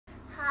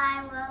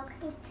Hi,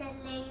 welcome to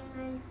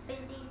Liam's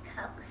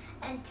video,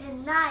 and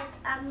tonight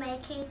I'm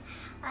making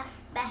a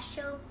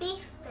special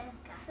beef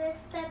burger. First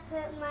I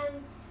put my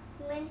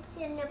mince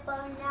in the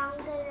bowl, now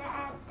I'm going to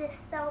add the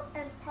salt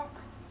and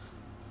pepper.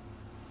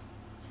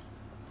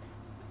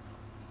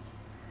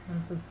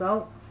 And some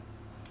salt.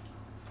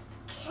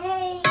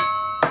 Okay,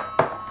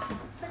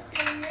 put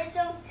the lid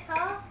on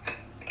top.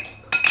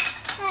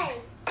 Hey,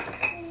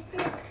 what do you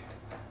do?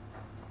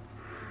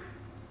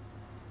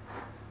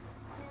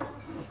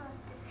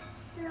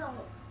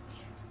 Salt.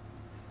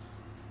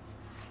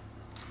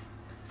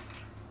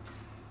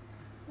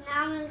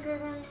 Now I'm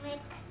gonna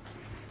mix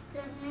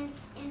the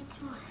mince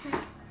into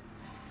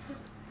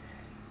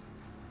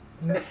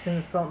Mixing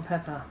the salt and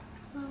pepper.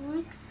 I'll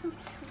mix some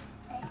salt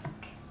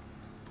egg.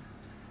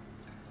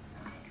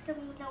 I'm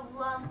gonna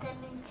rub them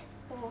into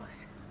balls.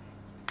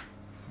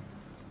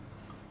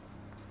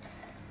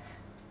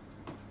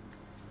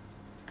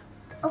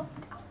 Oh,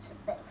 that's a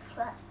bit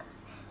flat.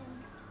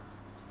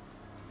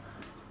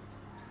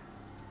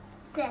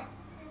 There.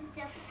 And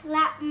to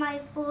flatten my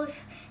balls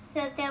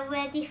so they're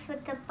ready for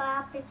the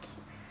barbecue.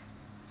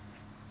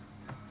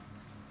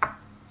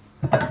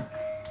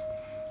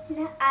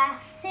 Now I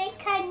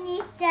think I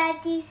need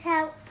Daddy's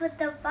help for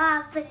the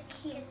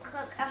barbecue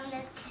cook. I'm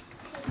going to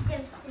take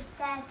him to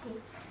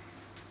Daddy.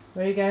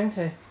 Where are you going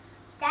to?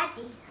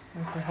 Daddy.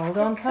 Okay, hold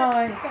on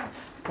tight.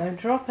 Don't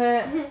drop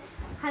it.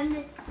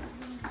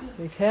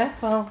 Be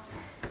careful.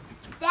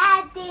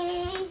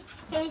 Daddy,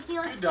 here's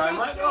your You special don't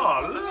like,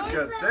 oh, look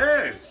at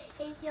this.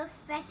 Here's your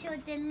special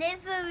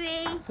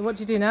delivery. So what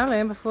do you do now,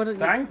 Liam, before the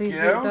Thank you.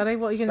 Daddy,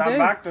 what are you going to do? Stand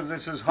back because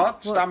this is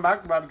hot. What? Stand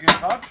back, barbecue's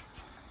hot.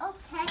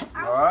 Okay,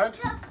 All right.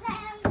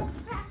 I'll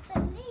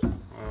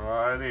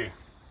Alrighty.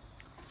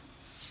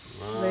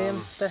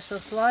 Liam, special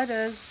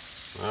sliders.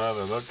 Oh,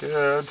 they look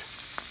good.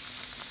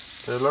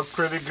 They look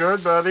pretty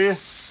good, buddy.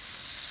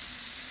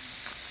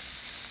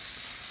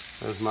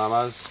 There's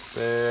Mama's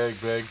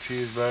big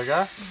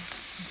cheeseburger.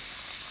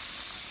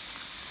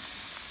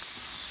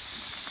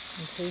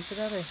 And two for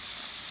Daddy.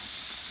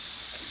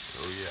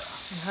 Oh yeah.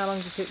 And how long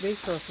do you cook these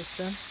sauces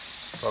then?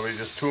 Probably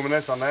just 2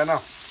 minutes on there now.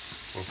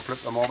 We'll flip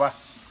them over.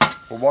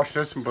 We'll wash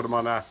this and put them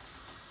on there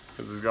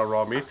because it's got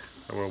raw meat.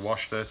 So we'll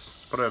wash this,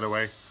 put it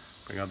away,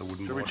 bring out the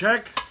wooden board. Should we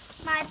check?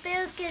 My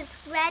burger's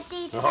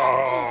ready to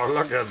Oh,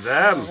 look at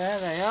them. There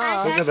they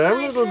are. Look at them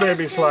little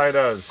baby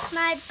sliders.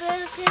 My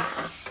burger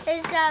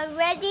is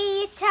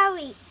ready to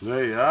eat.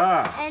 There you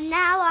are. And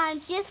now I'm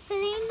just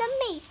putting the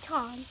meat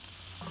on.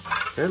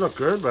 They look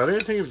good, buddy. I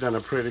think you've done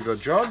a pretty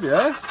good job,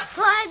 yeah?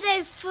 Why are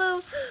they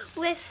full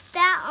with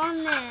that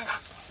on it?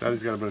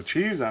 Daddy's got a bit of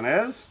cheese on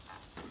his.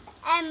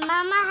 And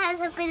Mama has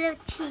a bit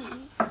of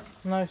cheese.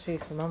 No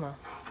cheese for Mama.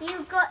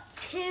 You've got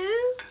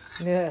two?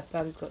 Yeah,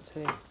 Daddy's got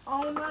two.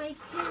 Oh my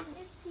goodness,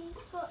 he's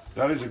got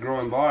Daddy's a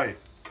growing boy.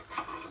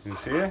 You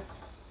see it?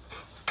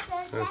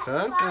 That's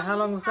it. So how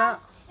long was that?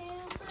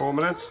 4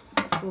 minutes?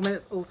 4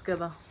 minutes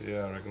altogether.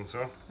 Yeah, I reckon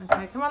so.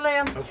 Okay, come on,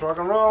 Liam. Let's rock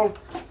and roll.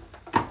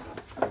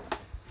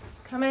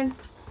 Come in.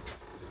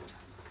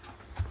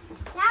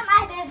 Now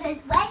my burger's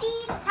ready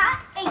to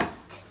eat.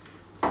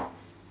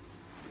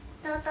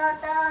 Da, da,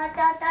 da,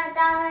 da, da,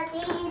 da,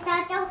 dee, da,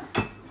 da.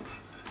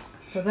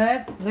 So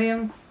there's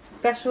Liam's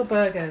special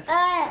burgers.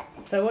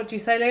 So what do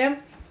you say, Liam?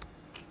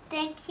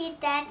 Thank you,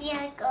 Daddy.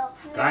 I got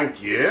food.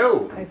 Thank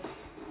you. Say,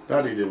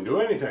 Daddy didn't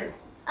do anything.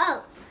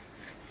 Oh.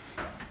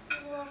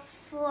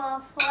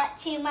 For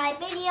watching my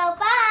video.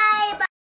 Bye. Bye.